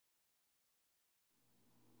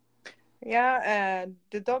Yeah,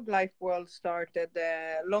 the dog life world started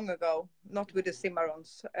long ago, not with the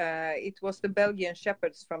Cimarrons. It was the Belgian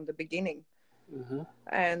Shepherds from the beginning. Hmm.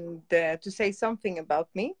 And to say something about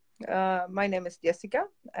me, my name is Jessica,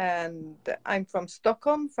 and I'm from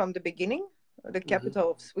Stockholm from the beginning, the Hmm.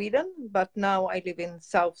 capital of Sweden, but now I live in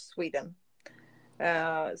South Sweden.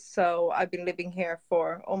 So I've been living here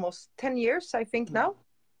for almost 10 years, I think now,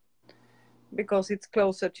 because it's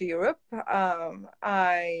closer to Europe.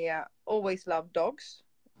 I always loved dogs,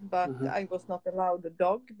 but Hmm. I was not allowed a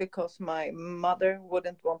dog because my mother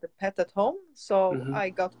wouldn't want a pet at home. So Hmm. I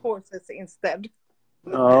got horses instead.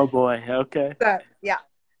 Oh boy. Okay. So, yeah.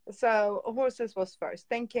 So horses was first.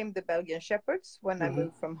 Then came the Belgian Shepherds when I Hmm.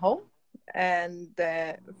 moved from home. And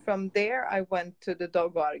from there, I went to the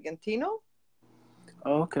Dogo Argentino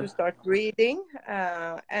Okay. to start breeding.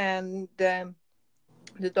 And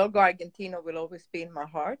the Dogo Argentino will always be in my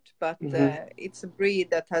heart, but Hmm. it's a breed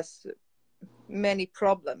that has many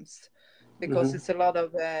problems because Hmm. it's a lot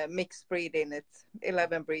of mixed breed in it,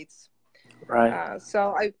 11 breeds. Right.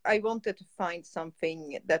 So I wanted to find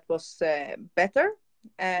something that was better Hmm.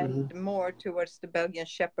 and more towards the Belgian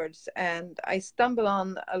Shepherds. And I stumbled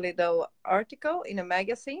on a little article in a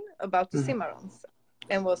magazine about the Hmm. Cimarrons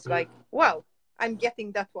and was like, wow, I'm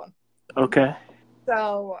getting that one. Okay.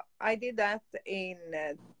 So I did that in,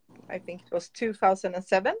 I think it was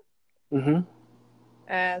 2007. Hmm.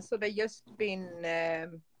 So they just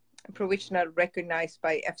been provisional recognized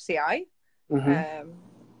by FCI. Hmm. Um,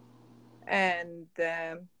 and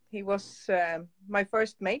he was my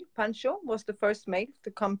first male. Pancho was the first male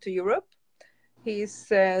to come to Europe.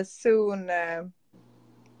 He's soon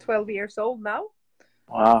 12 years old now,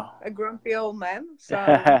 Wow. a grumpy old man. So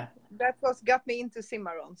that was got me into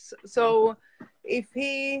Cimarrons. So if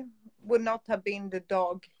he would not have been the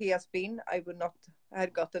dog he has been, I would not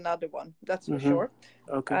have got another one. That's for Hmm. sure.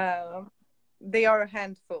 Okay. Uh, they are a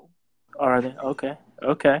handful. Are they? Okay.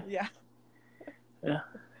 Okay. Yeah. Yeah.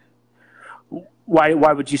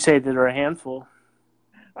 Why would you say that they're a handful?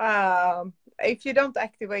 If you don't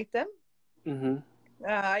activate them, Hmm.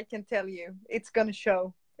 I can tell you, it's gonna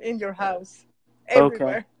show in your house, Okay.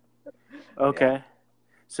 everywhere. Yeah. Okay.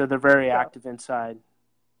 So they're very So active inside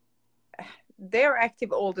they're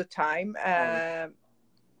active all the time. all the time.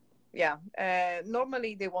 Yeah.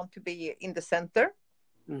 Normally they want to be in the center,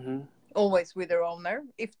 Hmm. always with their owner,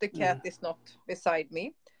 if the cat Hmm. is not beside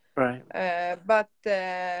me. Right. But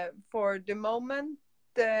for the moment,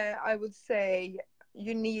 I would say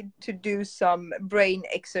you need to do some brain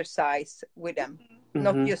exercise with them,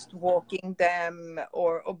 not Hmm. just walking them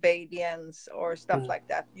or obedience or stuff like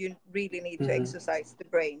that. You really need to Hmm. exercise the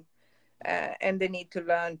brain, and they need to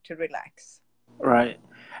learn to relax. Right.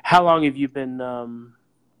 How long have you been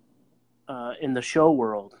in the show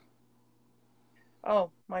world?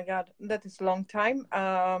 Oh my God, that is a long time.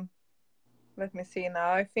 Let me see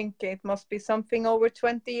now. I think it must be something over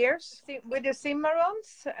 20 years. See, with the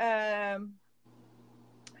Cimarrons,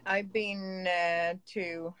 I've been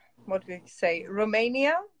to, what do we say,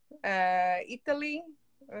 Romania, Italy,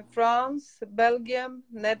 France, Belgium,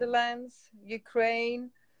 Netherlands,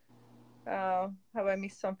 Ukraine. Have I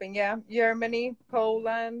missed something? Yeah, Germany,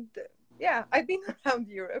 Poland. Yeah, I've been around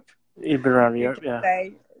Europe, You've been around you Europe, can yeah,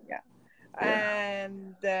 say. Yeah. yeah.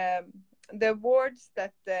 And the awards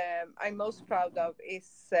that I'm most proud of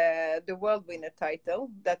is the World Winner title.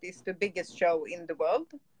 That is the biggest show in the world.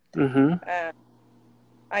 Mm-hmm. Uh,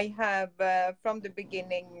 I have from the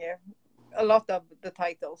beginning a lot of the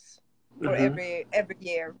titles for Mm-hmm. every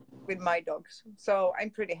year with my dogs. So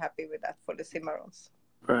I'm pretty happy with that for the Cimarrons.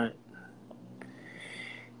 Right.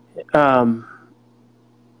 Um,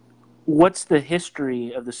 what's the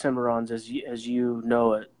history of the Cimarrons as you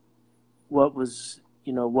know it? What was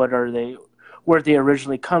what are they? Where did they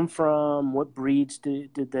originally come from? What breeds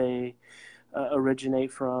did they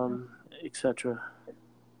originate from, etc.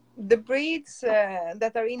 The breeds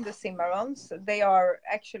that are in the Cimarrons, they are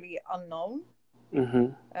actually unknown. Mm-hmm.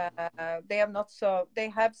 They have not so they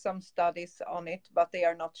have some studies on it, but they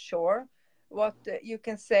are not sure. What you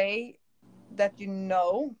can say that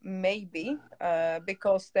maybe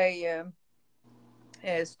because they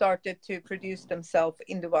started to produce themselves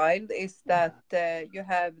in the wild is that you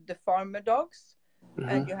have the farmer dogs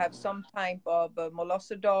and you Mm-hmm. have some type of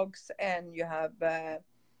molosser dogs and you have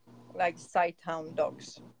like sighthound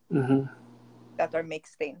dogs Mm-hmm. that are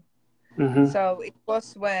mixed in. Mm-hmm. So it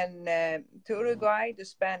was when to Uruguay the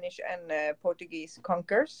Spanish and Portuguese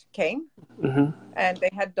conquerors came, Mm-hmm. and they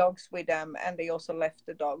had dogs with them, and they also left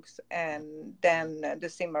the dogs. And then the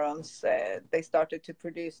Cimarrons they started to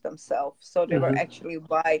produce themselves, so they were Mm-hmm. actually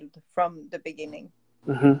wild from the beginning.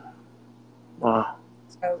 Mm-hmm. Wow.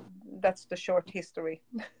 So that's the short history.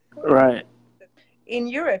 Right. In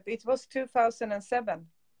Europe, it was 2007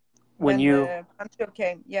 When when you the Pancho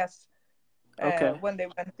came. Yes, okay. when they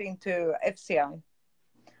went into FCI.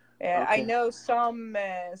 I Okay. know some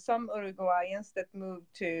Uruguayans that moved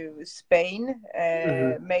to Spain,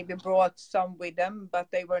 maybe brought some with them, but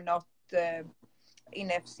they were not in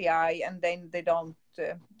FCI, and then they don't.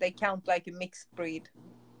 They count like a mixed breed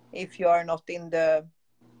if you are not in the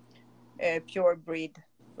pure breed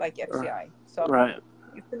like FCI. So Right.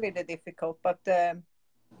 it's a little difficult, but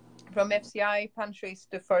from FCI, Pancho is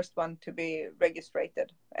the first one to be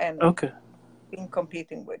registered and Okay. been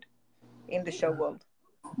competing with in the show world.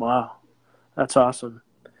 Wow. That's awesome.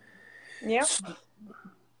 Yeah.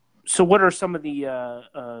 So what are some of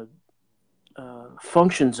the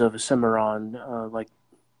functions of a Cimarron? Like,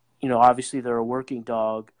 obviously they're a working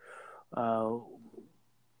dog. Uh,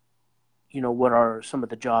 what are some of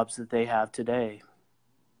the jobs that they have today?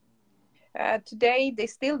 Today, they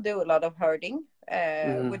still do a lot of herding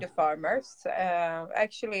with Mm-hmm. the farmers.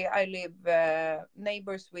 Actually, I live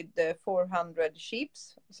neighbors with the 400 sheep,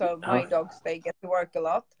 so my dogs, they get to work a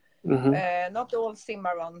lot. Mm-hmm. Not all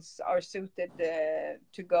Cimarrons are suited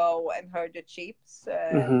to go and herd the sheep.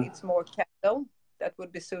 Mm-hmm. It's more cattle that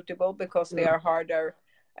would be suitable because they are harder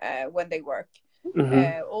when they work.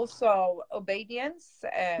 Mm-hmm. Also, obedience,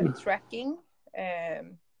 tracking,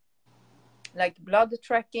 um, like blood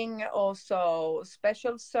tracking, also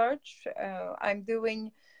special search. I'm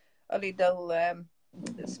doing a little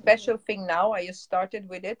special thing now. I just started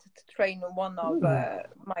with it to train one of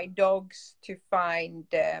my dogs to find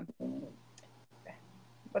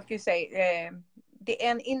what can you say?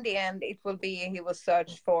 In the end, it will be he will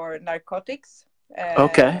search for narcotics.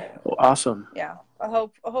 Okay. Awesome. Yeah,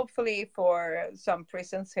 hopefully for some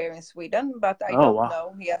prisons here in Sweden, but I Oh don't wow.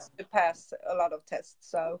 know. He has to pass a lot of tests,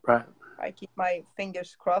 so Right. I keep my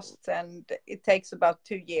fingers crossed, and it takes about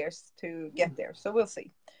 2 years to get there, so we'll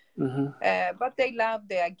see. Mm-hmm. But they love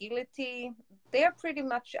the agility. They are pretty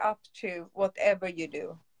much up to whatever you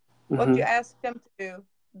do. What you Mm-hmm. ask them to do,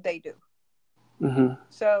 they do. Mm-hmm.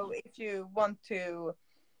 So if you want to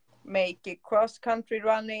make a cross country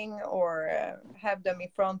running or have them in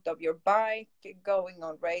front of your bike going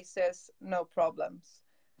on races, no problems.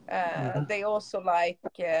 Mm-hmm. They also like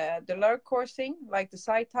the lure coursing, like the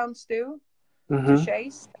sighthounds do, to Mm-hmm.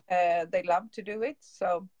 chase. They love to do it.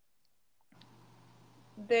 So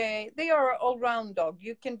they are all round dog.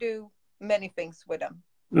 You can do many things with them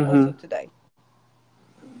also Mm-hmm. today.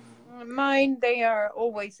 Mine, they are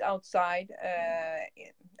always outside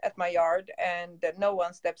at my yard, and no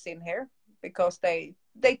one steps in here because they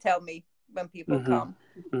tell me when people Mm-hmm. come.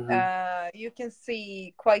 Mm-hmm. You can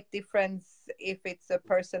see quite difference if it's a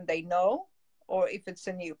person they know or if it's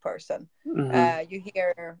a new person. Mm-hmm. You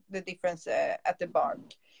hear the difference at the bark.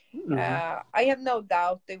 Mm-hmm. I have no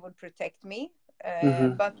doubt they would protect me,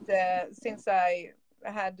 Mm-hmm. but since I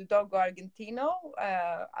had the dog Argentino,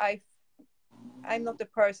 I'm not the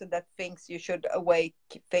person that thinks you should awake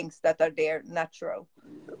things that are there natural.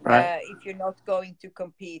 Right. If you're not going to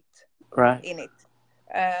compete Right. in it.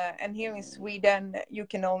 And here in Sweden, you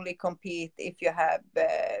can only compete if you have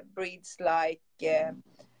breeds like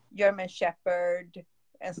German Shepherd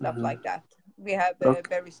and stuff Mm-hmm. like that. We have Okay.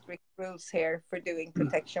 very strict rules here for doing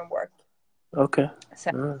protection work. Okay.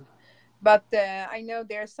 So, All right. but I know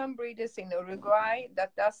there are some breeders in Uruguay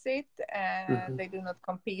that does it, Mm-hmm. and they do not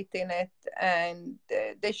compete in it, and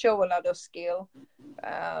they show a lot of skill.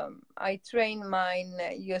 I train mine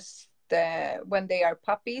just when they are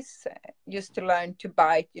puppies, just to learn to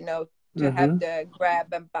bite, to Mm-hmm. have the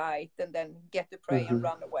grab and bite and then get the prey and Mm-hmm.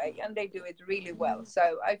 run away. And they do it really well.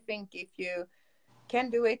 So I think if you can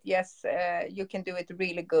do it, yes, you can do it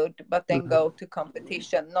really good, but then Mm-hmm. go to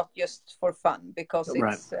competition, not just for fun, because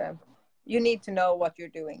Right. it's you need to know what you're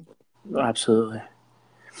doing. Absolutely.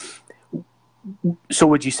 So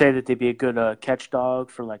would you say that they'd be a good catch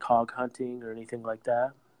dog for like hog hunting or anything like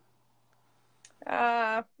that?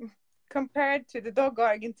 Uh, Compared to the dog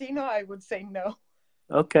Argentino, I would say no.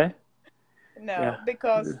 Okay. No, Yeah.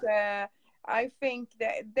 because I think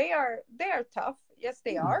that they are tough. Yes,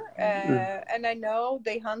 they are, Mm-hmm. and I know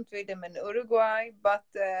they hunt with them in Uruguay. But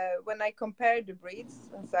when I compare the breeds,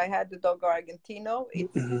 since I had the dog Argentino,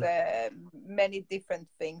 it's Mm-hmm. many different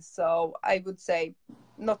things. So I would say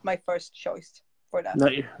not my first choice for that.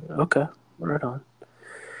 Not your, okay. Right on.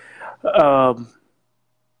 Um,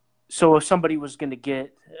 so if somebody was going to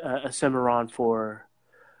get a Cimarron for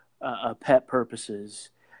pet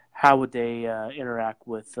purposes, how would they interact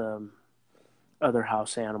with other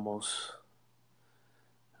house animals,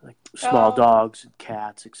 like small Um, dogs and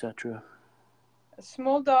cats, etc.?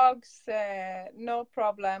 Small dogs, no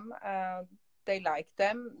problem. They like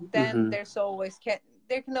them. Then Mm-hmm.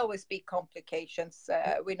 there can always be complications.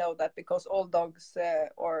 We know that because all dogs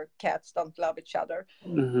or cats don't love each other.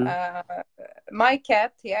 Mm-hmm. Uh, my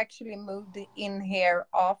cat, he actually moved in here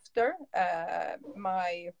after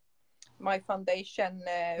my foundation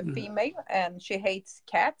female, and she hates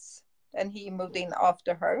cats, and he moved in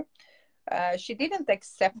after her. She didn't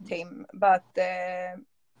accept him, but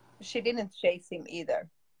she didn't chase him either.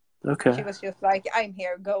 Okay. She was just like, I'm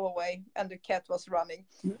here, go away. And the cat was running.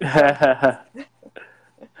 So,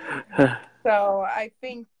 so I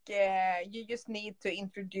think you just need to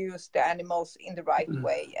introduce the animals in the right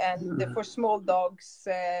way. And for small dogs,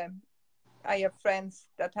 I have friends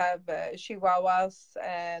that have chihuahuas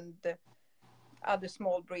and other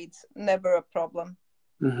small breeds, never a problem.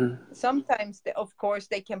 Mm-hmm. Sometimes, of course,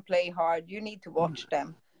 they can play hard. You need to watch them.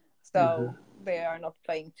 Mm-hmm. So they are not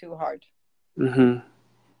playing too hard. Mm-hmm.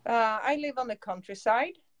 I live on the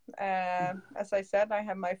countryside. As I said, I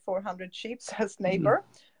have my 400 sheep as neighbor,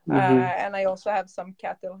 Mm-hmm. and I also have some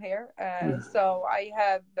cattle here. So I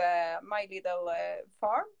have my little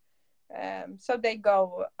farm. So they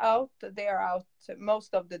go out. They are out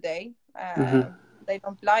most of the day. Mm-hmm. They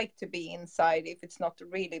don't like to be inside if it's not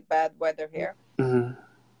really bad weather here. Mm-hmm.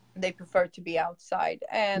 They prefer to be outside,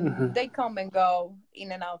 and Mm-hmm. they come and go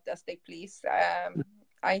in and out as they please.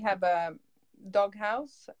 I have a dog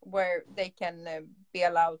house where they can be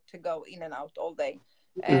allowed to go in and out all day.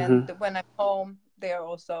 And Mm-hmm. when I'm home, they are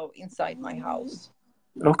also inside my house.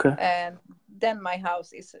 Okay. And then my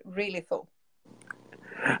house is really full.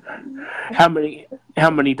 How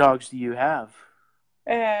many dogs do you have?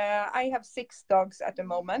 I have 6 dogs at the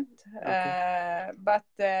moment, Okay. but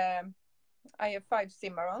I have 5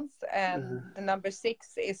 Cimarrons, and Mm-hmm. the number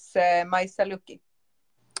 6 is my Saluki.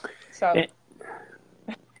 So,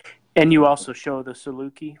 And you also show the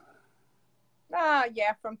Saluki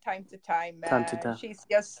yeah, from time to time. time to time. She's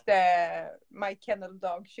just my kennel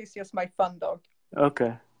dog. She's just my fun dog.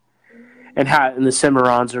 Okay. And the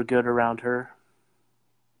Cimarrons are good around her.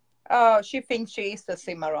 Oh, she thinks she is a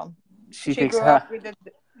Cimarron. She She thinks, grew up with the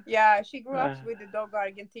Yeah, she grew up uh, with the dog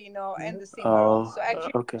Argentino and the Cimarron. oh, So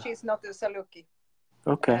actually, okay. she's not a Saluki.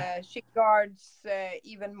 Okay. She guards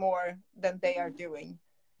even more than they are doing.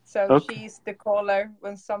 So Okay. she's the caller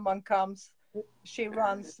when someone comes. She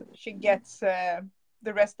runs. She gets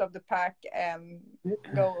the rest of the pack and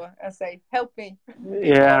go and say, "Help me! People are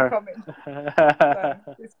Yeah. coming." So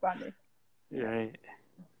it's funny. Right.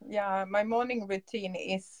 Yeah, my morning routine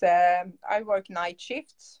is I work night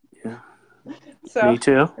shifts. Yeah. So, Me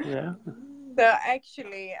too. Yeah. so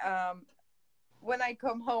actually, when I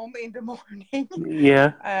come home in the morning,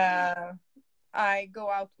 Yeah. uh, I go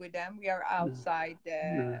out with them. We are outside.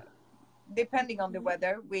 Mm. Depending on the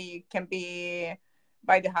weather, we can be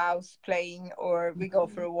by the house playing, or we go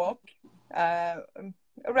for a walk uh,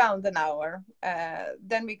 around an hour.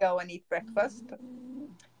 Then we go and eat breakfast.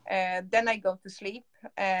 Then I go to sleep,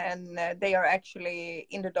 and they are actually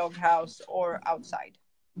in the doghouse or outside,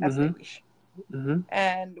 as they Mm-hmm. wish. Mm-hmm.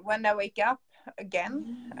 And when I wake up again,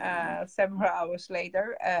 several hours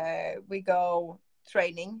later, we go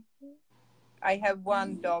training. I have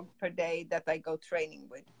one dog per day that I go training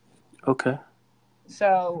with. Okay.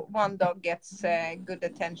 So one dog gets good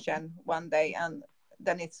attention one day, and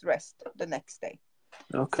then it's rest the next day.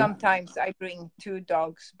 Okay. Sometimes I bring 2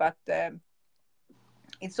 dogs, but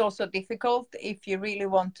it's also difficult if you really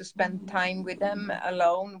want to spend time with them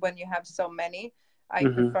alone when you have so many. I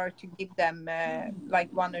Mm-hmm. prefer to give them like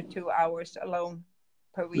 1 or 2 hours alone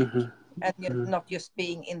per week, Mm-hmm. and Mm-hmm. not just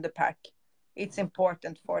being in the pack. It's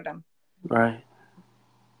important for them. Right.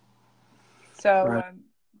 So Right.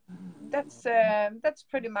 that's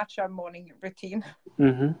pretty much our morning routine.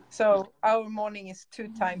 Mm-hmm. So our morning is 2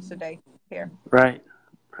 times a day here. Right.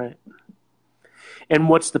 Right. And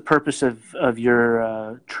what's the purpose of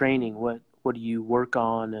your training? What do you work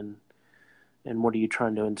on, and what are you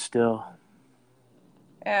trying to instill?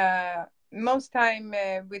 Most time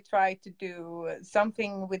we try to do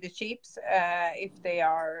something with the sheeps if they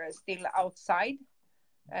are still outside,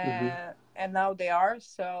 Mm-hmm. and now they are.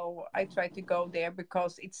 So I try to go there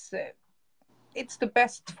because it's the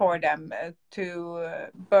best for them to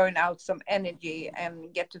burn out some energy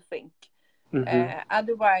and get to think. Mm-hmm.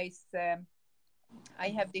 Otherwise, I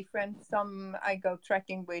have different. Some I go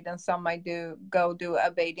trekking with, and some I do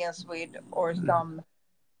obedience with, or some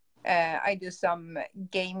I do some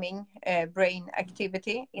gaming, brain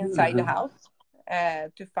activity inside the Mm-hmm. house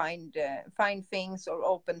to find things or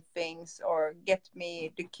open things or get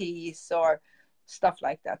me the keys or stuff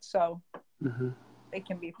like that. So Mm-hmm. they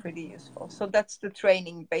can be pretty useful. So that's the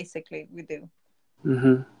training basically we do.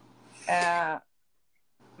 Mm-hmm. Uh,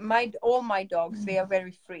 all my dogs, they are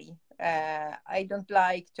very free. I don't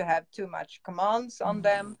like to have too much commands on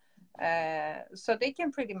them, so they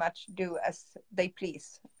can pretty much do as they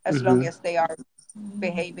please as long Mm-hmm. as they are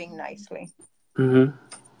behaving nicely Mm-hmm.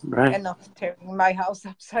 Right. and not tearing my house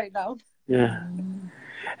upside down. Yeah.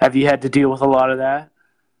 Have you had to deal with a lot of that?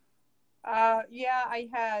 Yeah, I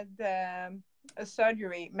had a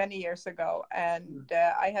surgery many years ago, and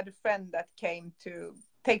I had a friend that came to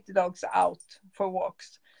take the dogs out for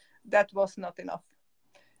walks. That was not enough.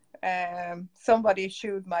 Somebody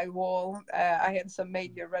chewed my wall. I had some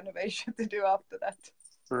major renovation to do after that.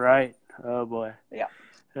 Right. Oh boy. Yeah,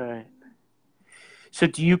 All right. So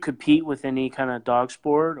do you compete with any kind of dog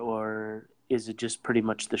sport, or is it just pretty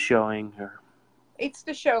much the showing? Or it's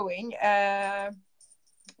the showing.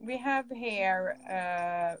 We have here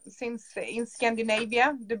since in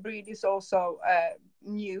Scandinavia, the breed is also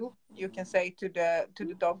new. You can say to the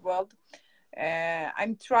dog world.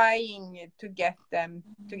 I'm trying to get them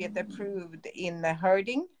to get approved in the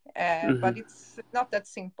herding, mm-hmm. but it's not that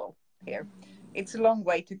simple here. It's a long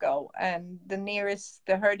way to go, and the nearest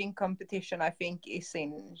the herding competition I think is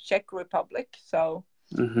in Czech Republic, so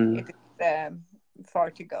Mm-hmm. it is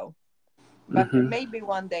far to go. But Mm-hmm. maybe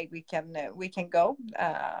one day we can go.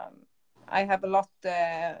 I have a lot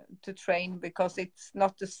to train because it's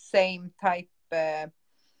not the same type.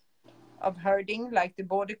 Of herding like the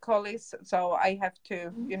border collies, so I have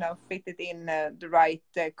to fit it in the right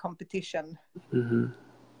competition Mm-hmm.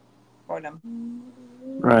 for them.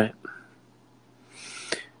 Right.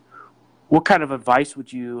 What kind of advice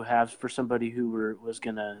would you have for somebody who was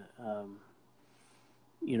gonna,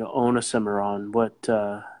 own a Cimarron? What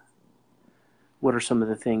are some of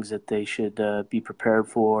the things that they should be prepared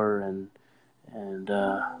for, and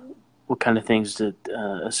what kind of things that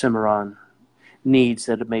a Cimarron needs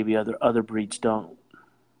that maybe other breeds don't?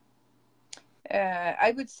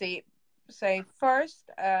 I would say first,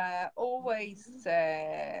 always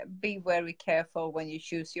be very careful when you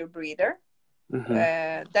choose your breeder.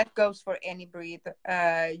 Mm-hmm. That goes for any breed.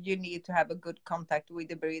 You need to have a good contact with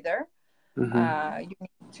the breeder. Mm-hmm. You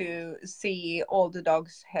need to see all the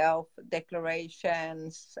dog's health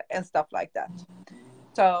declarations and stuff like that.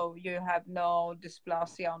 So you have no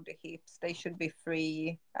dysplasia on the hips. They should be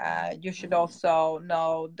free. You should also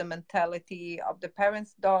know the mentality of the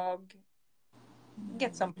parent's dog.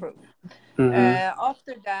 Get some proof. Mm-hmm.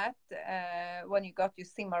 After that, when you got your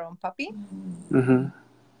Cimarron puppy,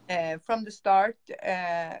 Mm-hmm. from the start,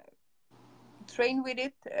 train with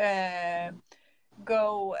it.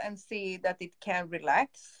 Go and see that it can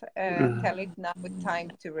relax. Tell it now it's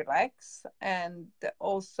time to relax, and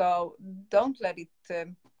also don't let it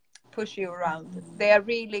push you around. They are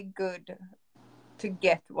really good to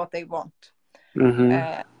get what they want. Mm-hmm.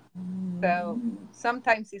 Uh, so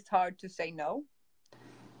sometimes it's hard to say no.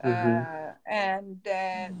 Mm-hmm. And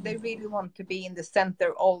they really want to be in the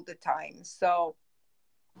center all the time. So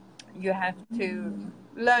you have to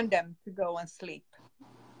learn them to go and sleep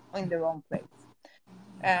in their own place.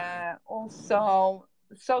 Also,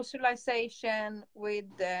 socialization with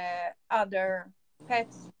other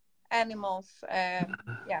pets, animals,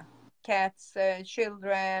 yeah, cats,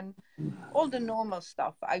 children, all the normal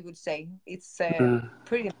stuff. I would say it's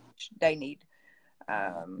pretty much they need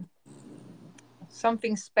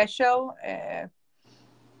something special.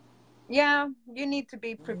 Yeah, you need to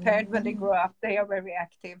be prepared when they grow up. They are very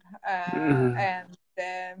active, Mm-hmm. and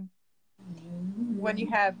when you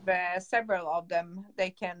have several of them, they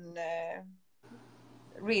can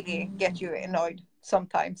really get you annoyed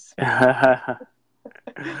sometimes.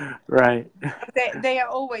 Right. But they are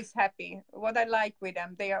always happy. What I like with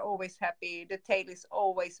them, they are always happy. The tail is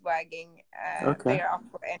always wagging. Okay. They are up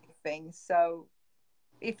for anything. So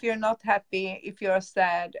if you're not happy, if you're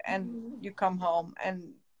sad, and you come home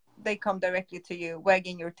and they come directly to you,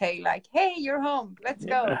 wagging your tail like, "Hey, you're home. Let's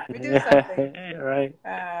go. We do something." Right.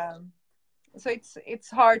 Um, so it's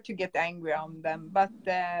hard to get angry on them, but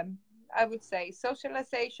I would say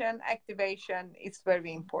socialization, activation is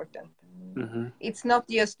very important. Mm-hmm. It's not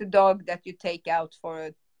just the dog that you take out for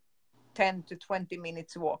a 10 to 20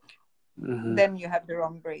 minutes walk. Mm-hmm. Then you have the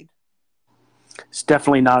wrong breed. It's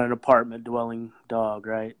definitely not an apartment dwelling dog,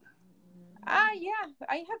 right? Yeah,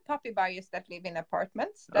 I have puppy buyers that live in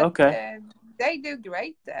apartments that Okay. they do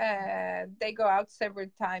great. They go out several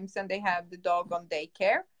times and they have the dog on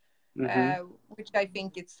daycare, Mm-hmm. which I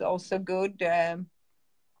think it's also good.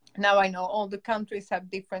 Now I know all the countries have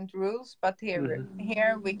different rules, but Mm-hmm.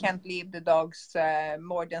 here we can't leave the dogs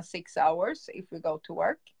more than 6 hours if we go to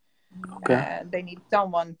work. Okay. They need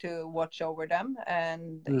someone to watch over them,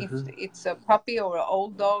 and if Mm-hmm. it's a puppy or an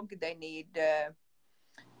old dog, they need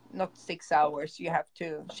not 6 hours. You have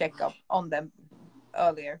to check up on them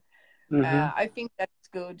earlier. Mm-hmm. I think that's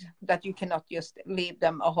good that you cannot just leave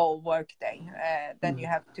them a whole work day. Then you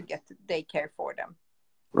have to get daycare for them.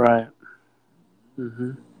 Right.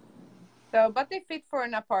 Mm-hmm. So, but they fit for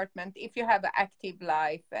an apartment if you have an active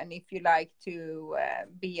life and if you like to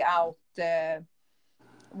be out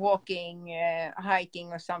walking,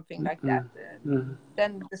 hiking or something like that. Mm-hmm.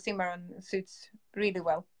 Then the Cimarron suits really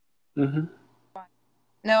well. Mm-hmm.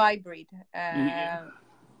 No, I breed. Yeah.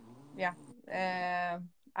 Yeah.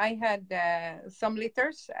 I had some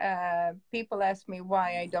litters. People ask me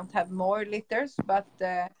why I don't have more litters, but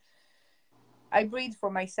I breed for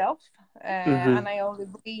myself, Mm-hmm. and I only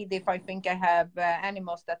breed if I think I have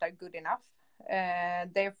animals that are good enough.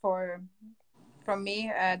 Therefore, for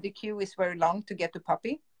me, the queue is very long to get a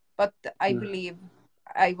puppy, but I believe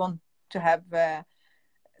I want to have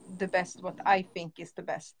the best, what I think is the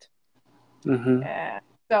best. Mm-hmm.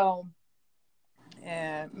 So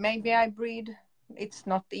maybe I breed. It's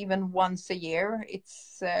not even once a year.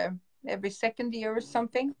 It's every second year or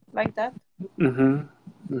something like that. Mm-hmm.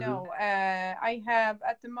 Mm-hmm. No, I have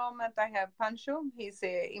at the moment. I have Pancho. He's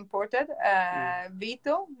imported.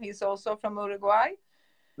 Vito. He's also from Uruguay.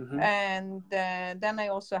 Mm-hmm. And then I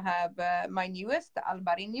also have my newest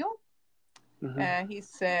Albarino. Mm-hmm.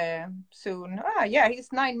 He's soon. Yeah,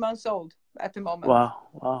 he's 9 months old at the moment. Wow.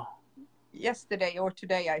 Wow. Yesterday or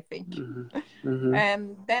today, I think. Mm-hmm. Mm-hmm.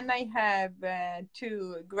 And then I have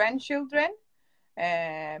two grandchildren,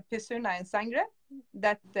 Pesuna and Sangre,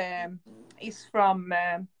 that is from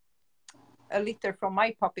a litter from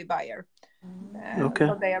my puppy buyer. Okay.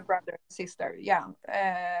 So they are brother and sister. Yeah.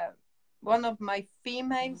 One of my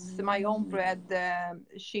females, my own bred,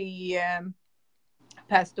 she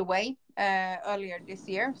passed away earlier this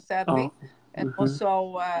year, sadly. Oh. And Mm-hmm.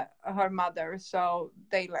 also her mother, so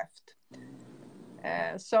they left.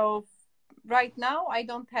 So right now I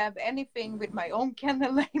don't have anything with my own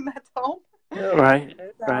kennel name at home. Right.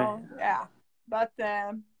 Right. So yeah, but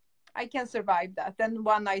I can survive that. And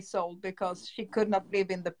one I sold because she could not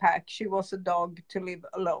live in the pack. She was a dog to live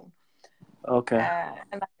alone. Okay.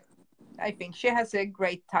 And I think she has a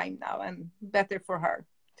great time now, and better for her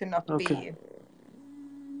to not Okay.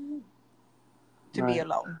 be Right.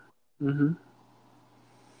 alone. Mm-hmm.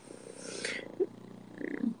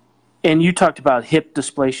 And you talked about hip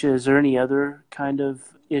dysplasia. Is there any other kind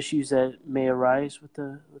of issues that may arise with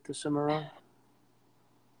the Cimarron?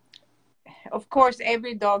 Of course,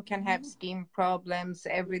 every dog can have skin problems.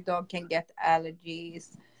 Every dog can get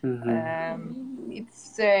allergies. Mm-hmm.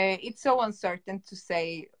 It's so uncertain to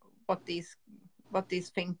say what this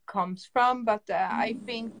thing comes from, but I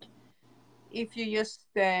think if you just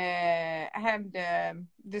have the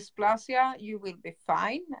dysplasia, you will be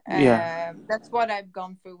fine. Yeah. That's what I've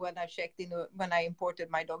gone through when I checked in when I imported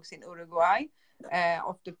my dogs in Uruguay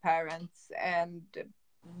of the parents, and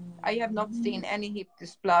I have not seen any hip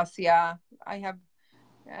dysplasia. I have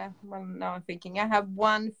well, now I'm thinking I have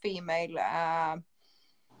one female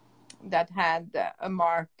that had a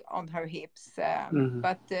mark on her hips, Mm-hmm.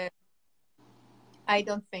 but I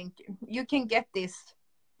don't think you can get this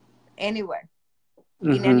anywhere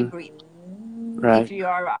in any Mm-hmm. breed if Right. you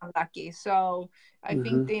are unlucky. So I think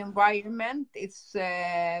Mm-hmm. the environment is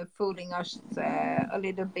fooling us a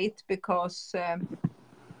little bit because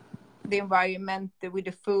the environment with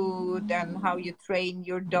the food and how you train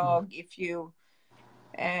your dog, if you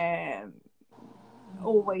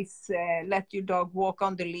always let your dog walk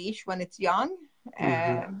on the leash when it's young,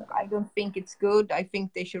 Mm-hmm. I don't think it's good. I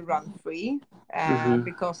think they should run free Mm-hmm.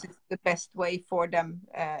 because it's the best way for them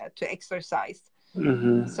to exercise.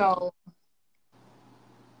 Mm-hmm. So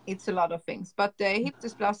it's a lot of things, but hip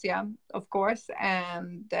dysplasia, of course,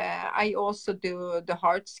 and I also do the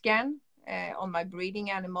heart scan on my breeding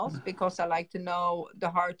animals because I like to know the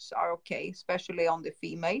hearts are okay, especially on the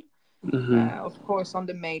female. Mm-hmm. Of course, on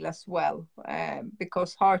the male as well,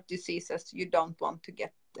 because heart diseases you don't want to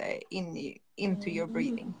get into your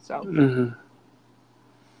breeding. So, Mm-hmm.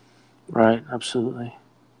 Right. Absolutely.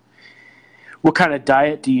 What kind of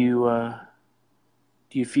diet do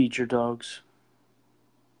you feed your dogs?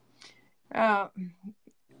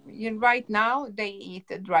 right now they eat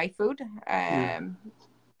dry food, Mm-hmm.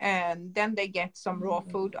 and then they get some raw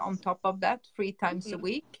food on top of that 3 times a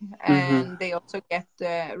week, Mm-hmm. and they also get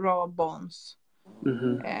raw bones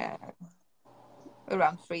Mm-hmm. uh,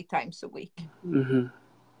 around 3 times a week, Mm-hmm.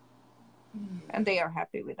 and they are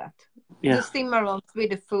happy with that. The Yeah. Cimarrons with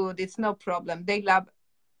the food, it's no problem. They love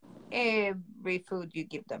every food you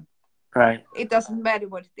give them. Right. It doesn't matter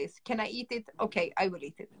what it is. Can I eat it? Okay, I will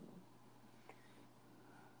eat it.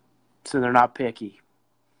 So they're not picky.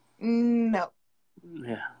 No.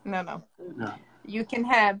 Yeah. No. No. You can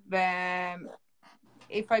have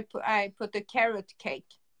if I put a carrot cake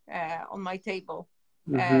on my table.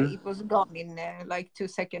 Mm-hmm. It was gone in like 2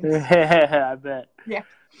 seconds. I bet. Yeah,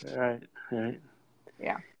 Right. Right.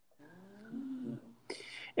 yeah.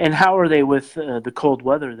 And how are they with the cold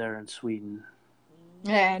weather there in Sweden?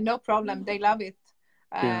 No problem. They love it.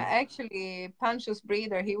 Yeah. Actually, Pancho's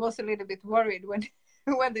breeder, he was a little bit worried when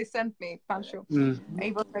when they sent me Pancho. Mm.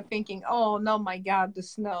 He was thinking, "Oh no, my God, the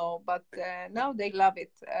snow!" But no, they love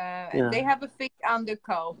it. And Yeah. they have a thick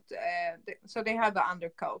undercoat, so they have an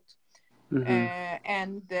undercoat. Mm-hmm.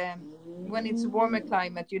 And when it's warmer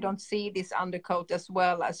climate, you don't see this undercoat as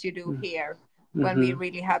well as you do here when we Mm-hmm.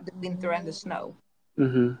 really have the winter and the snow.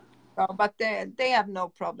 Mm-hmm. So, but they have no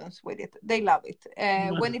problems with it. They love it.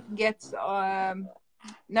 When it gets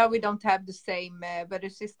now we don't have the same weather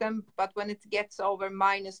system, but when it gets over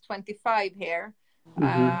 -25 here,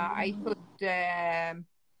 Mm-hmm. I put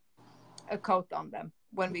a coat on them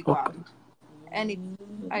when we go Okay. out. And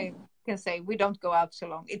I can say we don't go out so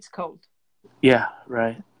long. It's cold. Yeah.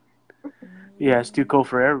 Right. Yeah. It's too cold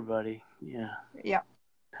for everybody. Yeah. Yeah.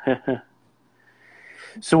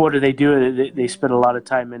 So what do they do? They spend a lot of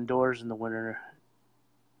time indoors in the winter.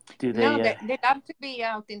 Do No, they? they love to be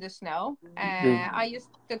out in the snow. They I just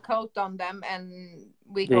put a coat on them and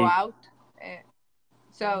we go they out.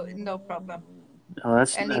 So no problem. Oh,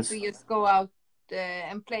 And if that's we just go out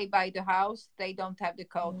and play by the house, they don't have the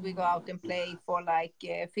coat. We go out and play for like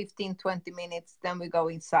 15, 20 minutes. Then we go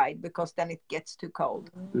inside because then it gets too cold.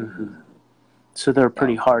 hmm. So they're a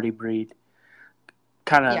pretty So, hardy breed.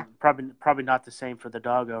 Kind yeah. of probably not the same for the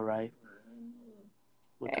doggo, right?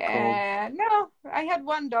 With the cold. No, I had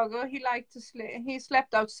one doggo. He liked to he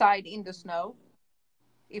slept outside in the snow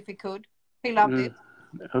if he could. He loved Mm, it,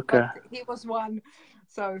 okay. but he was one.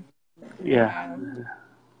 So Yeah.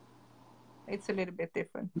 it's a little bit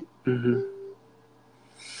different. Hmm.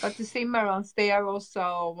 But the Cimarrons, they are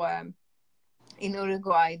also in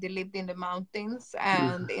Uruguay. They lived in the mountains,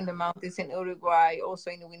 and Hmm. in the mountains in Uruguay, also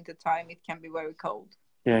in the winter time, it can be very cold.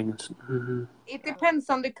 Yeah. Mm-hmm. It depends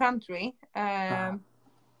on the country.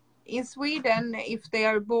 In Sweden, if they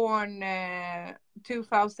are born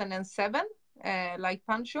 2007, like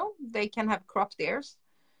Pancho, they can have cropped ears.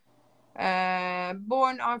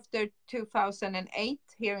 Born after 2008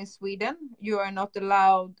 here in Sweden, you are not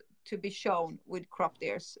allowed to be shown with cropped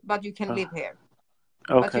ears, but you can Oh, live here.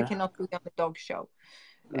 But you okay. cannot be on the dog show.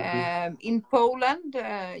 Hmm. In Poland,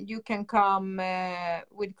 you can come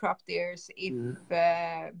with cropped ears if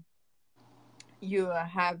Hmm. you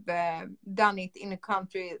have done it in a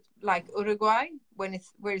country like Uruguay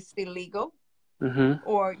where it's still legal, Hmm.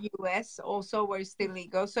 or US also where it's still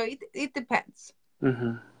legal. So it depends.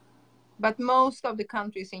 Hmm. But most of the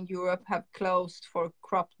countries in Europe have closed for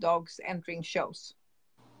cropped dogs entering shows.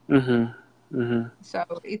 Hmm. Hmm. So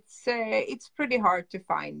it's pretty hard to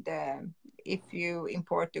find if you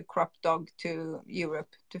import a crop dog to Europe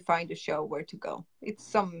to find a show where to go. It's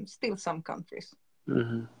still some countries.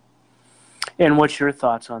 Hmm. And what's your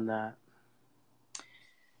thoughts on that?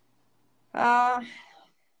 Uh,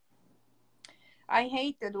 I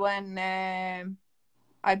hated when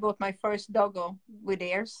I bought my first doggo with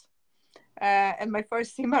ears, and my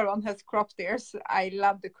first Cimarron has cropped ears. I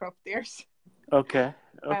love the cropped ears. Okay.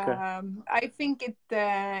 Okay. I think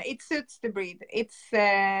it suits the breed.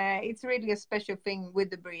 It's really a special thing with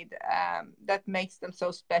the breed that makes them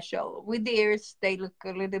so special. With the ears, they look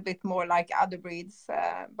a little bit more like other breeds,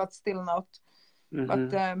 but still not.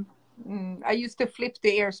 But Hmm. I used to flip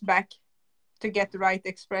the ears back to get the right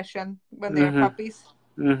expression when they're Hmm. puppies.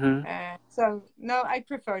 Hmm. So no, I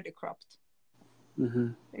prefer the cropped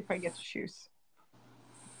Hmm. if I get to choose.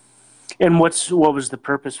 And what was the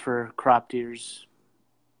purpose for cropped ears?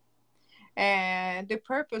 The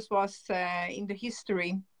purpose was in the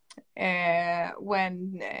history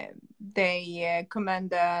when they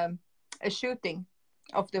command a shooting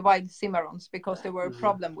of the wild Cimarrons because there were a Hmm.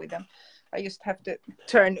 problem with them. I just have to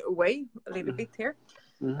turn away a little bit here.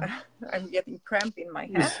 Hmm. I'm getting cramp in my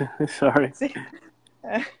hand. Sorry.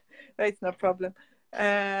 It's no problem.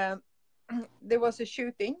 There was a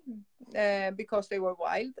shooting because they were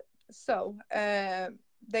wild. So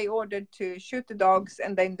they ordered to shoot the dogs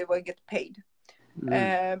and then they will get paid.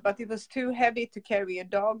 Mm. But it was too heavy to carry a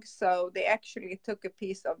dog, so they actually took a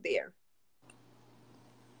piece of the ear.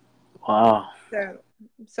 Wow.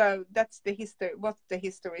 So that's the history. What the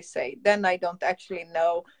history say? Then I don't actually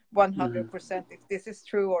know Mm. 100% if this is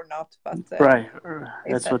true or not. But Right.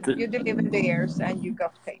 they That's said what the. you delivered the ears and you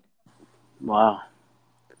got paid. Wow.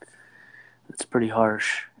 That's pretty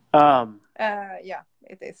harsh. Yeah,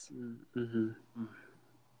 it is. Mm-hmm.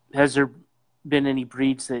 Has there been any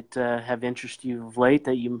breeds that have interested you of late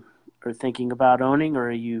that you are thinking about owning, or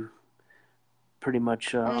are you pretty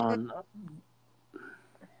much Mm, on?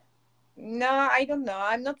 no, I don't know.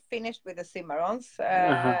 I'm not finished with the Cimarrons.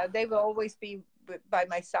 Uh-huh. They will always be by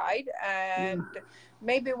my side, and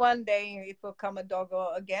maybe one day it will come a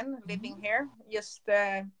doggo again living here, just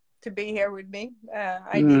to be here with me.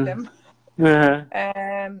 I need Mm. them.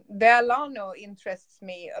 Uh-huh. The Alano interests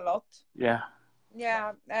me a lot. Yeah.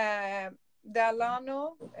 Yeah, the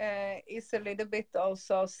Alano is a little bit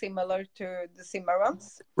also similar to the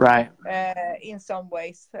Cimarrons Right. in some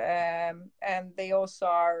ways, and they also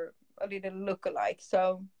are a little look-alike.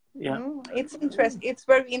 So Yeah. It's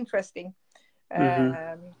very interesting.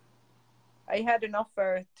 Mm-hmm. I had an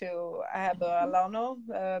offer to have a Alano,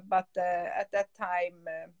 but at that time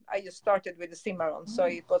I just started with the Cimarron, so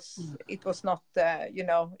it was not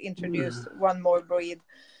introduce one more breed.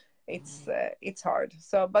 It's hard.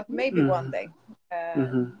 So, but maybe one Mm-hmm. day.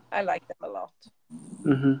 Mm-hmm. I like them a lot.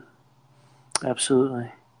 Mm-hmm.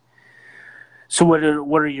 Absolutely. So what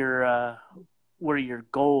are your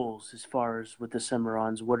goals as far as with the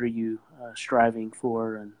Cimarrons? What are you striving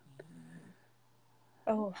for? And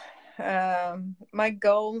Oh, my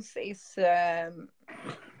goals is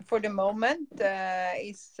for the moment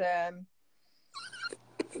is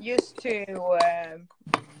just to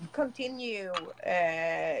continue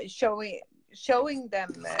showing them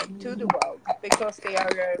to the world because they are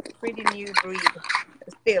a pretty new breed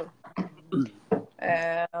still.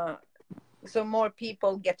 Uh, so more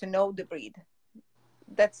people get to know the breed.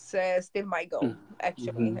 That's still my goal,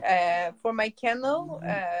 actually. mm-hmm. For my kennel,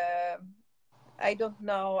 I don't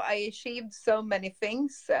know. I achieved so many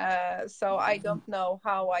things, so I don't know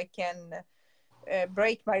how I can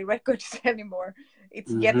break my records anymore.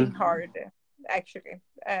 It's getting Mm-hmm. hard, actually.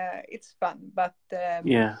 It's fun, but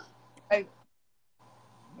Yeah. I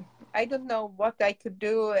I don't know what I could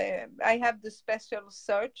do. I have the special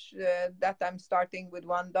search that I'm starting with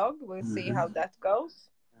one dog. We'll see Mm-hmm. how that goes.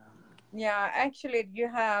 Yeah, actually, you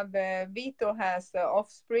have Vito has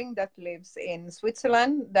offspring that lives in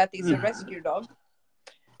Switzerland. That is a Mm-hmm. rescue dog.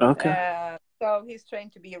 Okay. So he's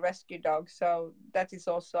trained to be a rescue dog. So that is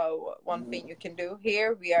also one thing you can do.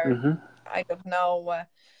 Here we are. Mm-hmm. I don't know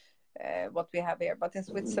what we have here, but in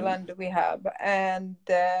Switzerland we have. And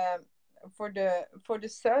for the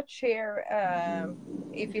search here,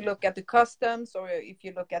 if you look at the customs or if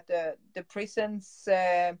you look at the prisons,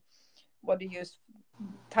 what do you use?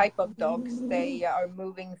 Type of dogs they are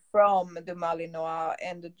moving from the Malinois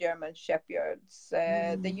and the German Shepherds.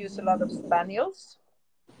 They use a lot of Spaniels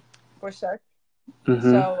for search. Mm-hmm.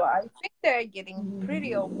 So I think they're getting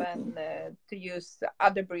pretty open to use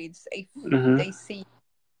other breeds if Mm-hmm. they see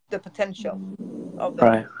the potential of them.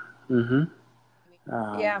 Right. Mm-hmm.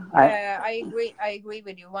 Yeah, I. I agree. I agree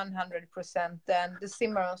with you 100%. And the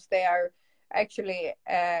Cimarrons, they are actually,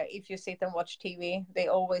 if you sit and watch TV, they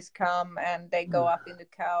always come and they go up in the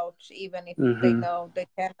couch, even if they Mm-hmm. know they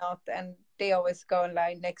cannot, and they always go and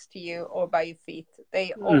lie next to you or by your feet.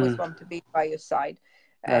 They always Mm-hmm. want to be by your side.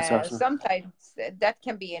 That's awesome. Sometimes that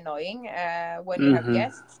can be annoying when you have Mm-hmm.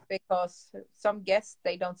 guests because some guests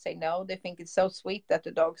they don't say no. They think it's so sweet that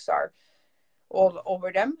the dogs are all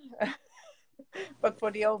over them. But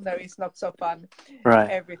for the owner, it's not so fun Right.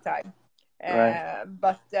 every time. Right.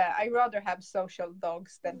 But I rather have social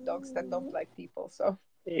dogs than dogs that don't like people. So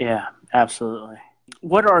Yeah. Absolutely.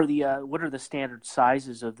 What are the standard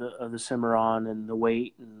sizes of the Cimarron and the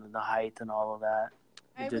weight and the height and all of that?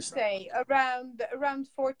 It I would just. say around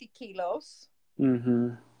 40 kilos.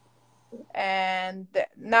 Mm-hmm. And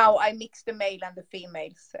now I mix the male and the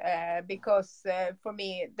females because for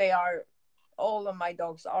me they are all of my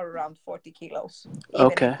dogs are around 40 kilos,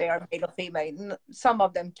 even if Okay. they are male or female. Some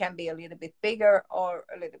of them can be a little bit bigger or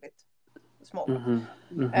a little bit smaller.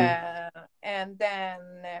 Mm-hmm. Mm-hmm. And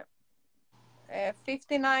then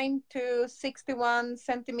 59 to 61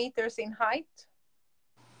 centimeters in height.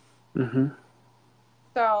 Mm-hmm.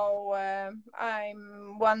 So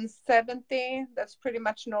I'm 170. That's pretty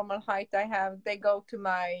much normal height I have. They go to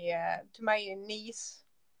my knees.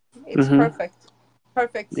 It's Mm-hmm.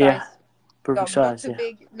 perfect Yeah. size Perfect dog. Not size. too Yeah.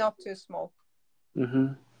 big, not too small.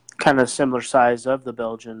 Mm-hmm. Kind of similar size of the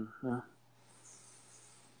Belgian.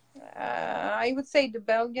 I would say the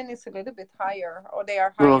Belgian is a little bit higher, or they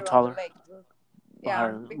are A little higher on the taller, leg. Yeah,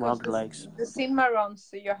 higher, because longer legs. the Cimarrons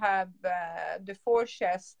you have the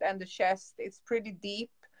forechest and the chest. It's pretty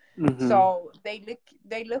deep, Mm-hmm. so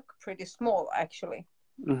they look pretty small actually.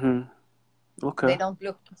 Mm-hmm. Okay. They don't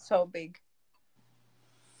look so big.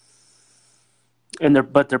 And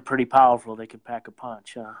they're pretty powerful. They can pack a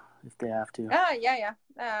punch, if they have to. Ah, yeah, yeah.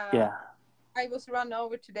 Yeah. I was run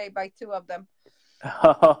over today by two of them.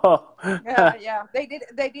 Oh, Yeah.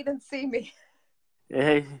 They didn't see me.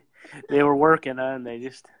 they, they were working, huh, and they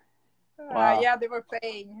just wow. Yeah, they were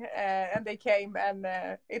playing, and they came, and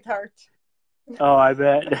it hurt. Oh, I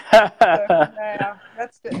bet. So, yeah,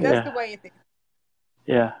 that's the Yeah, way it is.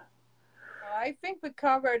 yeah, I think we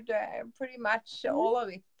covered pretty much all of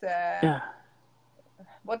it. yeah.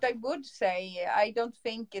 What I would say, I don't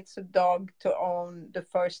think it's a dog to own the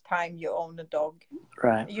first time you own a dog.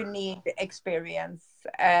 Right. You need experience,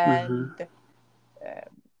 Mm-hmm. and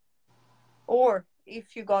or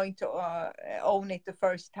if you're going to own it the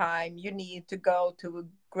first time, you need to go to a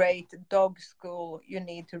great dog school. You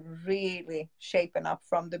need to really shapen up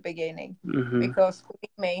from the beginning, Mm-hmm. because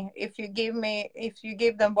believe me, if you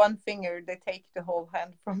give them one finger, they take the whole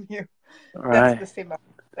hand from you. That's Right. the Cimarrón,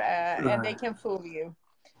 and they Right. can fool you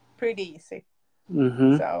pretty easy.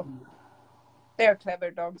 Mm-hmm. So they're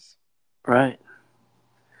clever dogs. Right.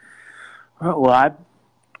 Well, I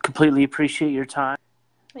completely appreciate your time.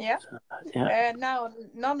 Yeah. Yeah. Now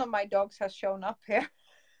none of my dogs has shown up here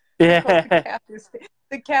because Yeah.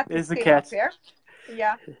 the cat is It's the still up cat. here.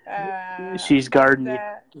 Yeah. She's But guarding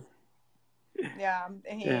you. yeah,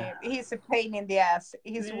 Yeah. he's a pain in the ass.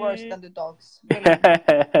 He's worse than the dogs, believe me.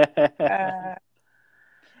 Uh,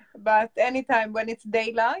 but anytime when it's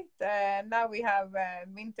daylight, now we have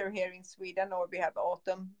winter here in Sweden, or we have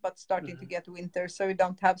autumn, but starting to get winter, so we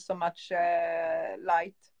don't have so much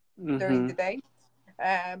light during Mm-hmm. the day.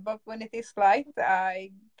 But when it is light,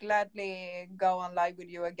 I gladly go on live with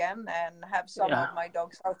you again and have some Yeah. of my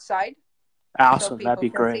dogs outside, so Awesome. That'd people be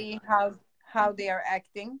can great. see how they are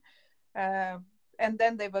acting, uh, and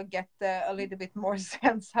then they will get a little bit more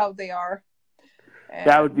sense how they are.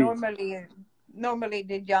 That would be Normally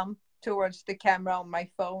they jump towards the camera on my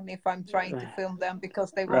phone if I'm trying to film them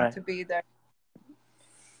because they want right. to be there.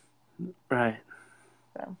 Right.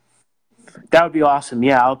 So. That would be awesome.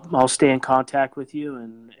 Yeah, I'll stay in contact with you,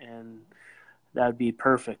 and that would be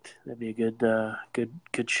perfect. That'd be a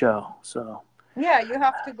good show. So Yeah, you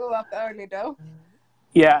have to go up early though.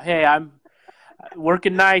 yeah. Hey, I'm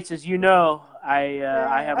working nights, as you know.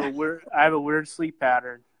 I have Yeah, a weird sleep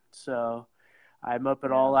pattern, so I'm up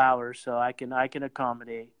at yeah, all hours, so I can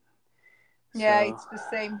accommodate. yeah. So It's the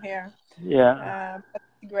same here. yeah, But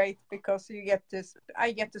it's great because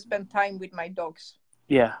I get to spend time with my dogs.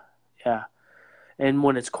 yeah, yeah. And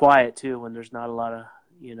when it's quiet too, when there's not a lot of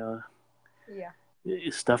you know Yeah.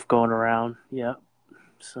 stuff going around. Yeah.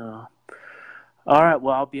 So all right.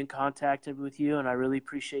 Well, I'll be in contact with you, and I really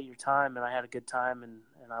appreciate your time, and I had a good time, and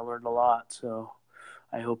I learned a lot. So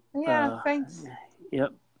I hope. Yeah. Thanks.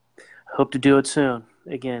 Yep. Hope to do it soon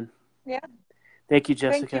again. Yeah. Thank you,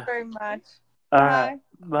 Thank you Jessica. very much. All right.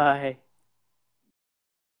 Bye. Bye.